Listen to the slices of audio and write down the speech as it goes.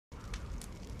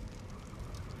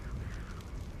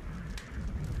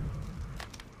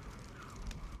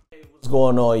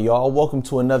going on, y'all? Welcome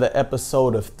to another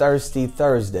episode of Thirsty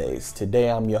Thursdays. Today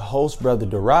I'm your host, Brother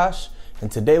Darash, and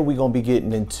today we're going to be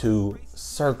getting into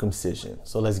circumcision.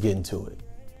 So let's get into it.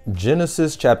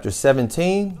 Genesis chapter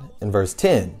 17 and verse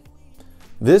 10.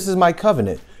 This is my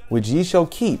covenant, which ye shall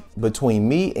keep between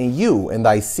me and you and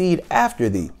thy seed after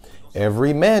thee.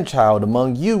 Every man-child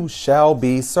among you shall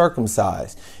be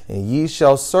circumcised, and ye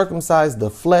shall circumcise the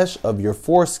flesh of your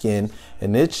foreskin,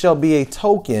 and it shall be a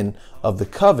token of the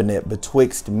covenant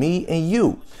betwixt me and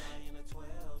you.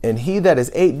 And he that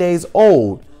is 8 days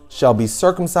old shall be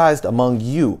circumcised among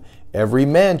you, every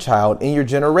man-child in your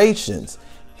generations.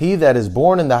 He that is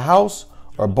born in the house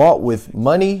or bought with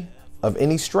money of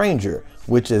any stranger,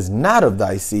 which is not of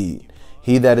thy seed.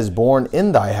 He that is born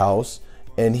in thy house,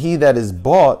 and he that is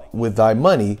bought with thy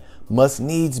money must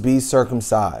needs be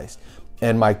circumcised.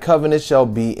 And my covenant shall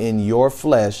be in your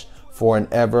flesh for an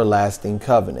everlasting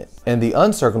covenant. And the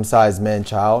uncircumcised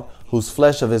man-child, whose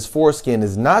flesh of his foreskin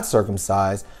is not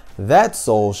circumcised, that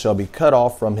soul shall be cut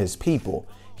off from his people.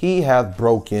 He hath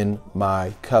broken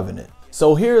my covenant.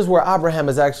 So here's where Abraham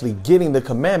is actually getting the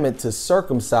commandment to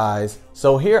circumcise.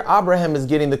 So here Abraham is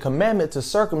getting the commandment to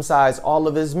circumcise all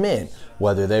of his men,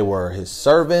 whether they were his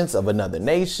servants of another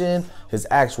nation, his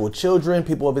actual children,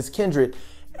 people of his kindred.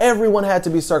 Everyone had to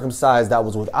be circumcised that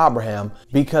was with Abraham,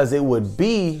 because it would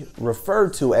be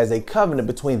referred to as a covenant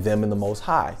between them and the Most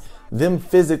High. Them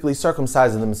physically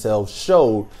circumcising themselves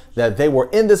showed that they were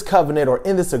in this covenant or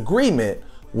in this agreement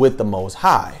with the Most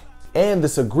High. And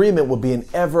this agreement would be an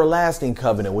everlasting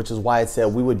covenant, which is why it said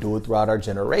we would do it throughout our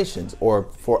generations, or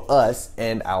for us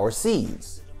and our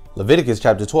seeds. Leviticus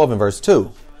chapter 12 and verse 2.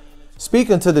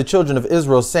 Speak unto the children of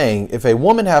Israel, saying, if a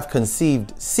woman have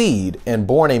conceived seed and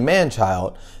born a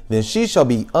man-child, then she shall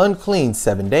be unclean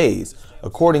 7 days.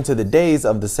 According to the days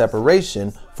of the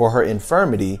separation, for her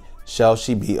infirmity shall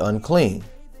she be unclean.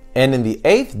 And in the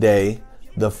 8th day,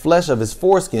 the flesh of his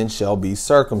foreskin shall be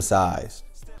circumcised.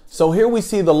 So here we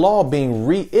see the law being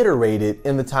reiterated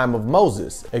in the time of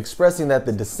Moses, expressing that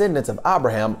the descendants of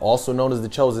Abraham, also known as the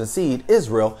chosen seed,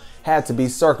 Israel, had to be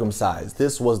circumcised.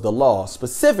 This was the law,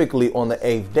 specifically on the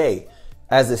 8th day,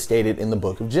 as is stated in the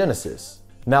book of Genesis.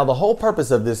 Now, the whole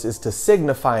purpose of this is to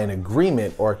signify an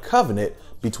agreement or a covenant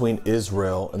between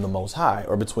Israel and the Most High,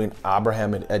 or between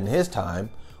Abraham in his time,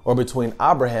 or between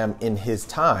Abraham in his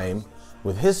time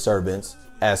with his servants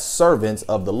as servants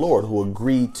of the Lord who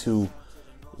agreed to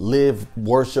live,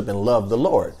 worship, and love the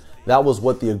Lord. That was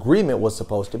what the agreement was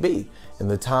supposed to be. In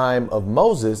the time of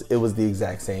Moses, it was the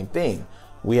exact same thing.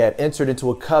 We had entered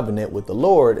into a covenant with the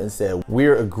Lord and said,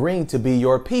 we're agreeing to be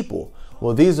your people.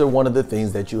 Well, these are one of the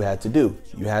things that you had to do.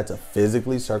 You had to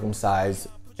physically circumcise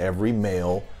every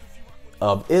male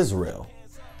of Israel.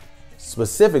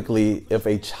 Specifically, if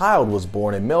a child was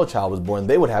born, a male child was born,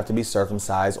 they would have to be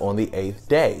circumcised on the 8th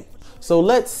day. So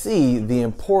let's see the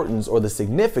importance or the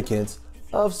significance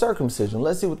of circumcision.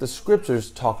 Let's see what the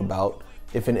scriptures talk about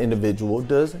if an individual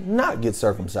does not get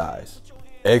circumcised.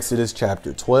 Exodus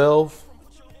chapter 12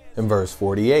 and verse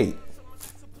 48.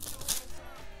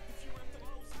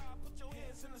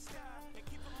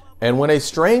 And when a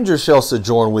stranger shall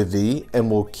sojourn with thee, and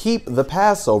will keep the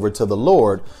Passover to the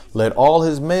Lord, let all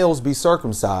his males be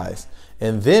circumcised,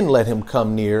 and then let him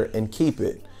come near and keep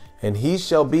it. And he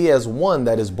shall be as one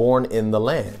that is born in the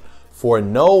land. For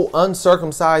no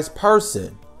uncircumcised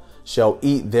person shall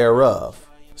eat thereof.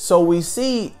 So we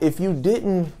see if you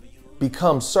didn't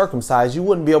become circumcised, you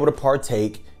wouldn't be able to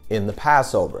partake in the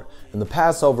Passover. And the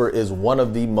Passover is one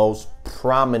of the most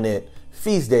prominent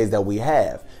feast days that we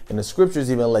have. And the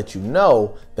scriptures even let you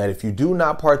know that if you do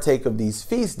not partake of these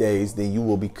feast days, then you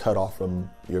will be cut off from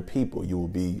your people. You will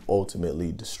be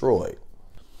ultimately destroyed.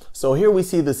 So here we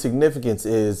see the significance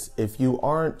is if you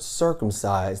aren't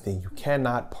circumcised, then you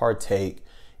cannot partake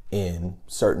in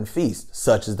certain feasts,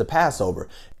 such as the Passover.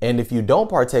 And if you don't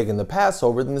partake in the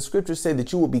Passover, then the scriptures say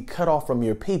that you will be cut off from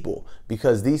your people,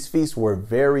 because these feasts were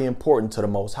very important to the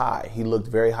Most High. He looked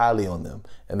very highly on them,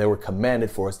 and they were commanded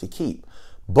for us to keep.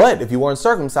 But if you weren't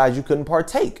circumcised, you couldn't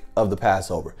partake of the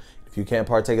Passover. If you can't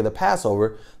partake of the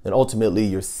Passover, then ultimately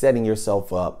you're setting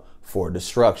yourself up for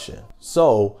destruction.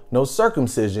 So no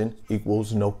circumcision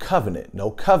equals no covenant.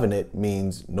 No covenant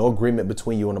means no agreement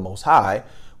between you and the Most High,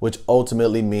 which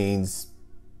ultimately means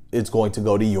it's going to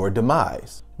go to your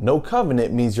demise. No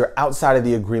covenant means you're outside of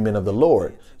the agreement of the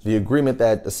Lord, the agreement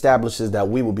that establishes that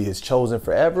we will be his chosen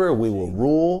forever. We will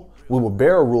rule. We will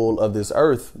bear rule of this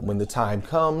earth when the time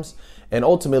comes. And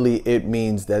ultimately, it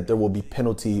means that there will be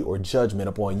penalty or judgment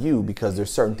upon you, because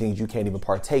there's certain things you can't even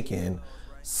partake in,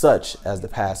 such as the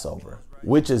Passover,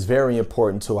 which is very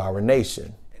important to our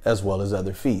nation, as well as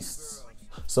other feasts.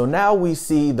 So now we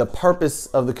see the purpose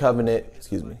of the covenant.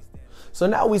 So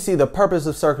now we see the purpose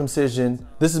of circumcision.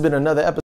 This has been another episode